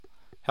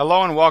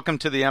Hello and welcome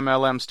to the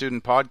MLM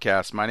Student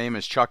Podcast. My name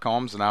is Chuck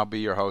Holmes and I'll be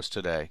your host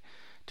today.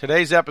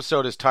 Today's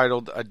episode is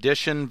titled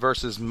Addition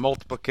versus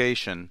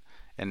Multiplication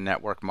in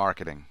Network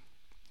Marketing.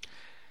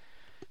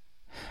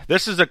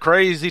 This is a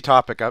crazy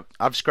topic.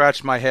 I've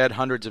scratched my head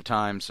hundreds of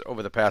times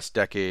over the past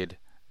decade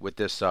with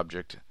this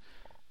subject.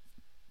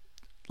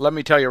 Let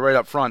me tell you right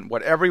up front,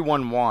 what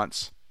everyone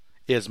wants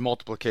is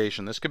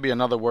multiplication. This could be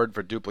another word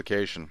for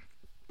duplication.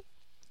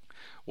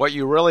 What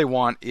you really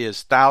want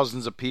is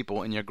thousands of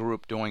people in your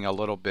group doing a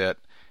little bit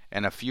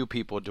and a few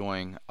people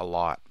doing a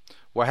lot.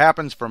 What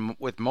happens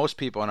with most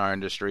people in our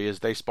industry is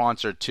they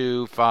sponsor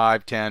 2,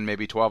 5, 10,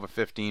 maybe 12 or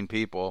 15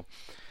 people,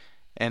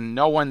 and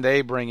no one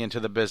they bring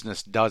into the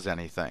business does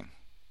anything.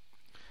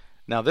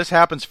 Now, this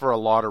happens for a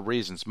lot of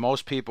reasons.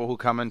 Most people who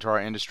come into our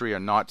industry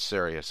are not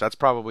serious. That's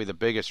probably the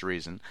biggest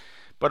reason.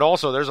 But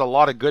also, there's a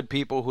lot of good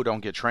people who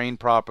don't get trained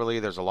properly.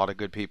 There's a lot of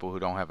good people who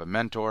don't have a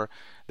mentor.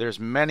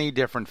 There's many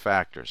different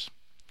factors.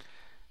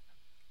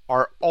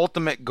 Our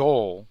ultimate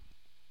goal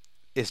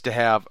is to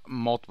have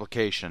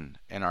multiplication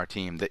in our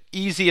team. The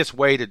easiest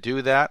way to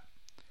do that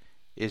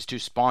is to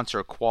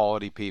sponsor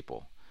quality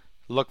people.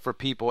 Look for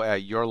people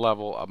at your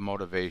level of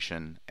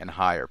motivation and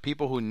higher.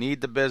 People who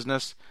need the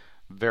business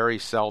very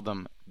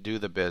seldom do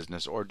the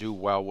business or do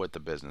well with the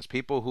business.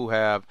 People who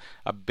have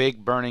a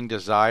big burning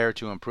desire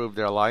to improve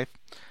their life,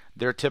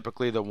 they're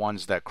typically the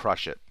ones that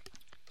crush it.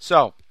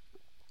 So,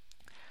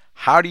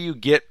 how do you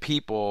get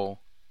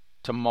people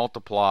to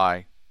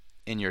multiply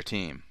in your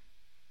team?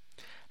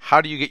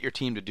 How do you get your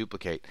team to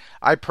duplicate?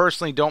 I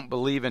personally don't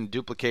believe in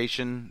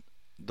duplication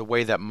the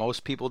way that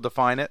most people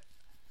define it.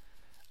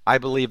 I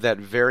believe that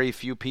very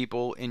few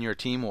people in your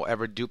team will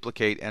ever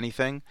duplicate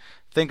anything.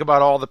 Think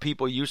about all the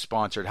people you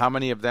sponsored. How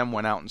many of them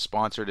went out and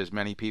sponsored as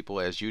many people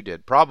as you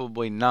did?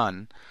 Probably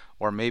none,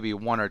 or maybe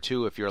one or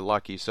two if you're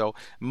lucky. So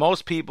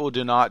most people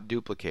do not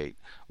duplicate.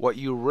 What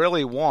you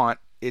really want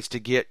is to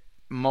get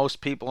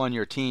most people on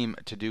your team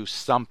to do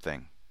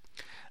something.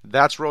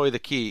 That's really the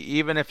key.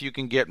 Even if you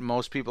can get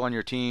most people on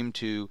your team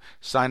to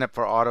sign up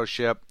for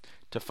AutoShip,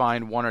 to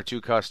find one or two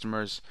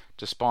customers,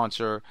 to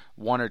sponsor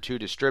one or two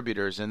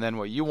distributors, and then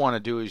what you want to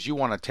do is you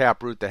want to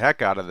taproot the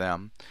heck out of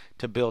them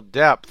to build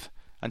depth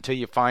until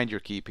you find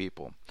your key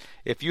people.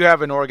 If you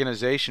have an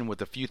organization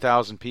with a few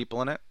thousand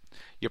people in it,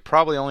 you're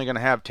probably only going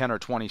to have 10 or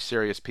 20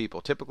 serious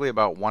people. Typically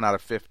about 1 out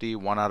of 50,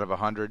 1 out of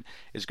 100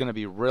 is going to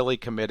be really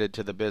committed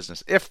to the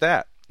business. If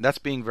that, that's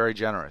being very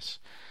generous.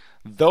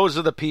 Those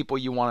are the people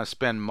you want to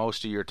spend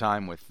most of your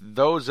time with.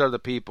 Those are the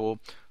people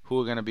who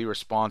are going to be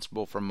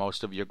responsible for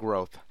most of your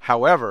growth.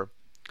 However,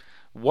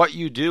 what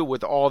you do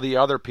with all the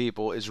other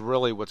people is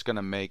really what's going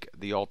to make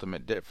the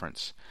ultimate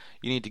difference.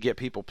 You need to get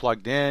people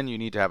plugged in. You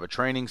need to have a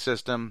training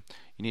system.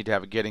 You need to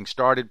have a getting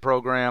started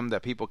program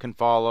that people can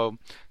follow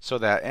so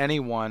that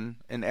anyone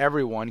and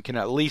everyone can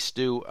at least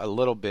do a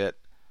little bit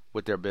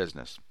with their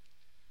business.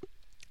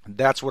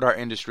 That's what our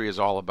industry is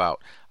all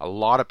about. A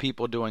lot of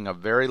people doing a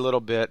very little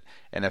bit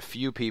and a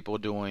few people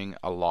doing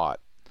a lot.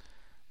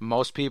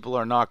 Most people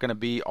are not going to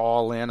be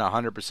all in,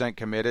 100%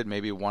 committed,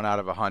 maybe 1 out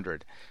of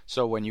 100.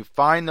 So when you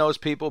find those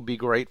people, be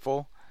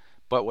grateful.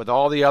 But with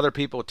all the other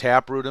people,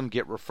 taproot them,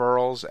 get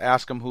referrals,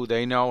 ask them who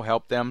they know,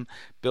 help them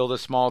build a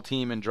small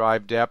team and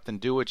drive depth,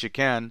 and do what you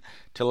can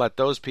to let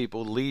those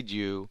people lead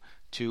you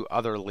to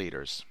other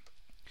leaders.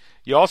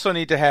 You also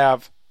need to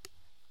have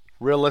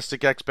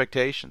realistic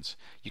expectations.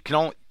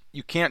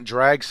 You can't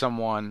drag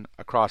someone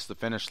across the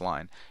finish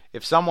line.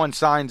 If someone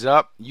signs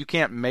up, you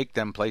can't make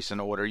them place an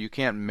order. You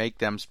can't make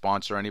them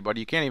sponsor anybody.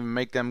 You can't even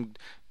make them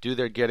do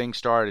their getting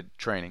started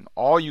training.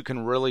 All you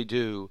can really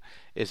do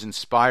is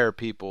inspire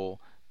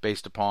people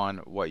based upon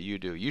what you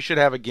do. You should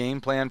have a game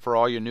plan for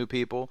all your new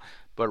people,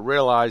 but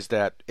realize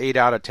that 8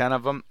 out of 10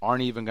 of them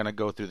aren't even going to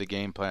go through the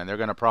game plan. They're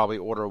going to probably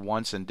order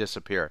once and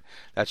disappear.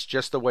 That's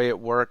just the way it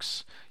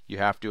works. You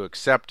have to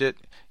accept it.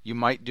 You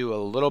might do a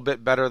little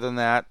bit better than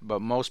that,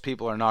 but most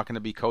people are not going to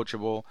be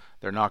coachable.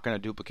 They're not going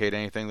to duplicate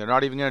anything. They're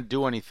not even going to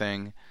do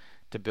anything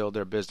to build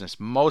their business.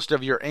 Most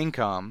of your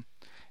income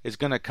is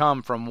going to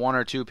come from 1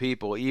 or 2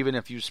 people, even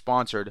if you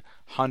sponsored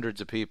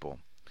hundreds of people.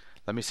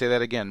 Let me say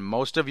that again.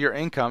 Most of your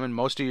income and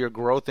most of your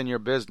growth in your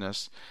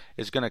business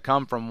is going to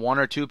come from 1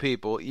 or 2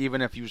 people,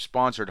 even if you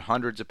sponsored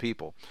hundreds of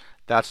people.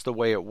 That's the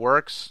way it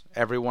works.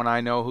 Everyone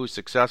I know who's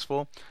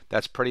successful,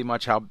 that's pretty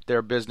much how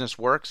their business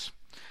works.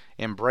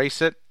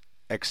 Embrace it,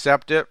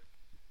 accept it.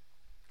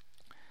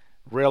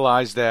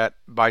 Realize that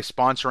by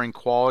sponsoring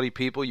quality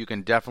people, you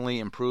can definitely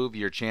improve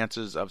your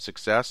chances of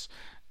success.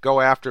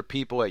 Go after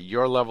people at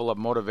your level of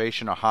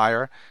motivation or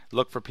higher.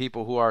 Look for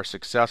people who are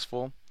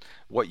successful.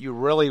 What you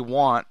really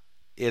want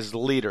is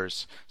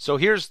leaders. So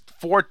here's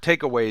 4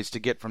 takeaways to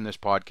get from this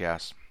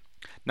podcast.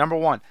 Number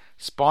 1,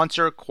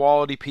 sponsor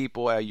quality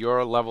people at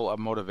your level of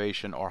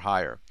motivation or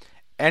higher.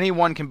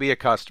 Anyone can be a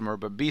customer,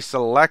 but be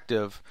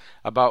selective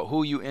about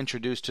who you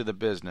introduce to the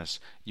business.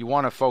 You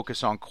want to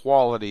focus on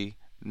quality,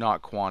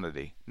 not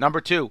quantity.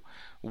 Number 2,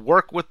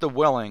 work with the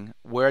willing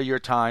where your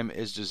time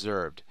is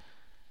deserved.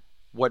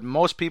 What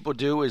most people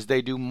do is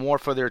they do more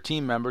for their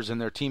team members than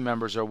their team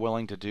members are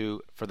willing to do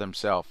for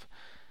themselves.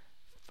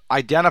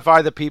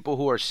 Identify the people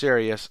who are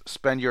serious.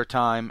 Spend your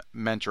time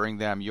mentoring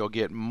them. You'll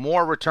get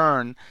more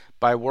return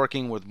by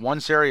working with one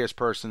serious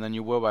person than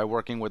you will by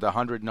working with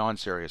 100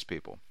 non-serious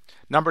people.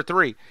 Number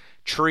 3,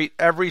 treat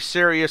every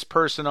serious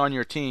person on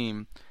your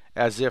team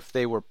as if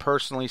they were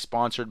personally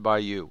sponsored by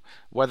you,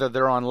 whether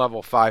they're on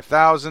level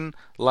 5,000,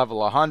 level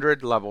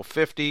 100, level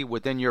 50,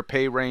 within your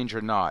pay range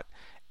or not.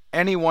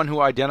 Anyone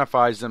who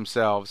identifies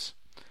themselves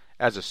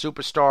as a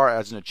superstar,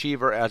 as an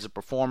achiever, as a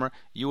performer,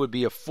 you would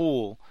be a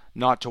fool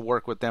not to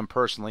work with them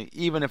personally,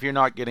 even if you're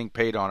not getting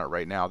paid on it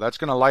right now. That's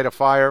going to light a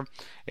fire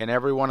in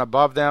everyone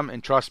above them,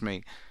 and trust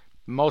me,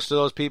 most of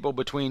those people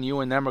between you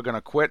and them are going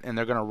to quit, and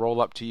they're going to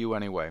roll up to you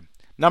anyway.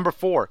 Number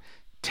 4,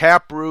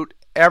 taproot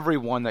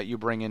everyone that you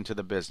bring into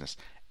the business.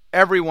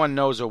 Everyone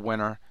knows a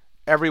winner.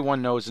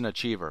 Everyone knows an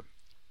achiever.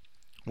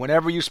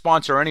 Whenever you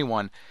sponsor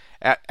anyone,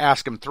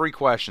 ask them 3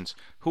 questions.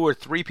 Who are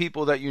 3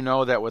 people that you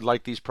know that would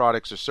like these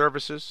products or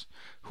services?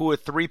 Who are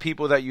 3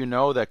 people that you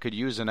know that could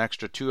use an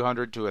extra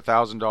 $200 to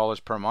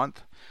 $1,000 per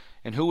month?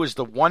 And who is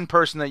the one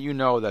person that you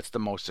know that's the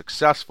most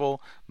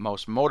successful,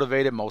 most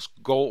motivated, most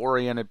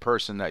goal-oriented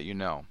person that you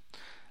know?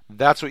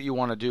 That's what you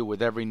want to do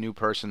with every new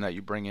person that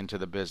you bring into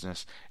the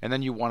business. And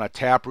then you want to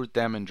taproot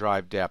them and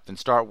drive depth and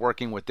start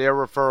working with their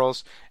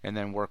referrals, and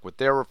then work with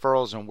their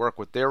referrals and work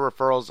with their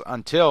referrals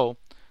until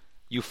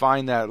you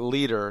find that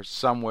leader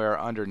somewhere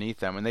underneath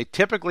them. And they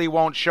typically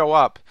won't show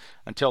up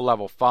until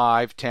level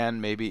 5,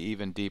 10, maybe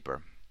even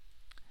deeper.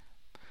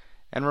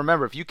 And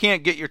remember, if you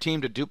can't get your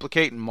team to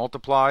duplicate and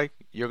multiply,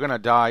 you're going to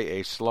die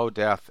a slow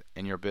death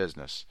in your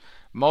business.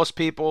 Most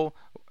people,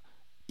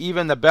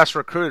 even the best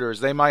recruiters,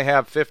 they might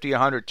have 50,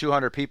 100,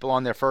 200 people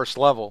on their first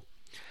level,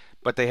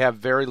 but they have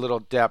very little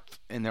depth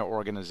in their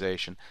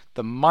organization.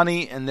 The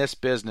money in this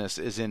business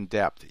is in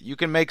depth. You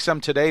can make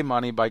some today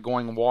money by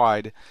going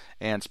wide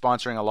and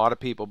sponsoring a lot of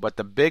people, but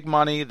the big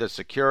money, the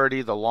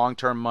security, the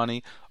long-term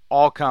money,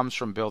 all comes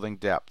from building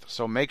depth.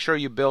 So make sure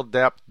you build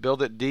depth,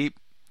 build it deep,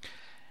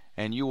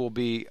 and you will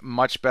be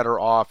much better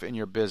off in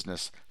your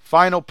business.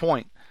 Final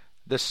point,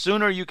 the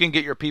sooner you can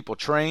get your people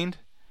trained,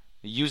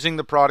 using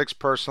the products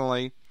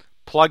personally,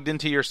 plugged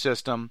into your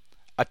system,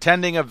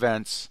 attending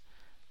events,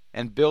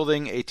 and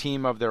building a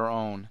team of their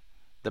own,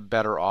 the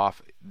better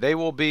off they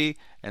will be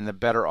and the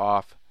better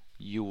off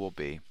you will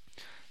be.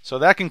 So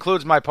that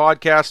concludes my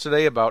podcast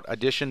today about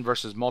addition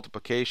versus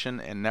multiplication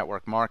in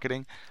network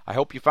marketing. I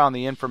hope you found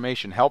the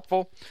information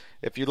helpful.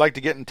 If you'd like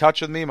to get in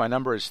touch with me, my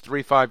number is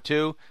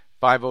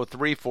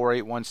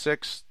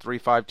 352-503-4816,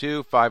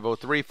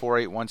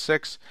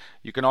 352-503-4816.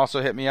 You can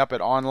also hit me up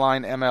at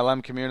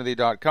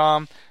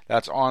onlinemlmcommunity.com.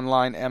 That's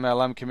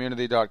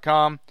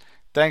onlinemlmcommunity.com.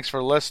 Thanks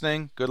for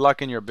listening. Good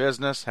luck in your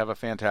business. Have a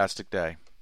fantastic day.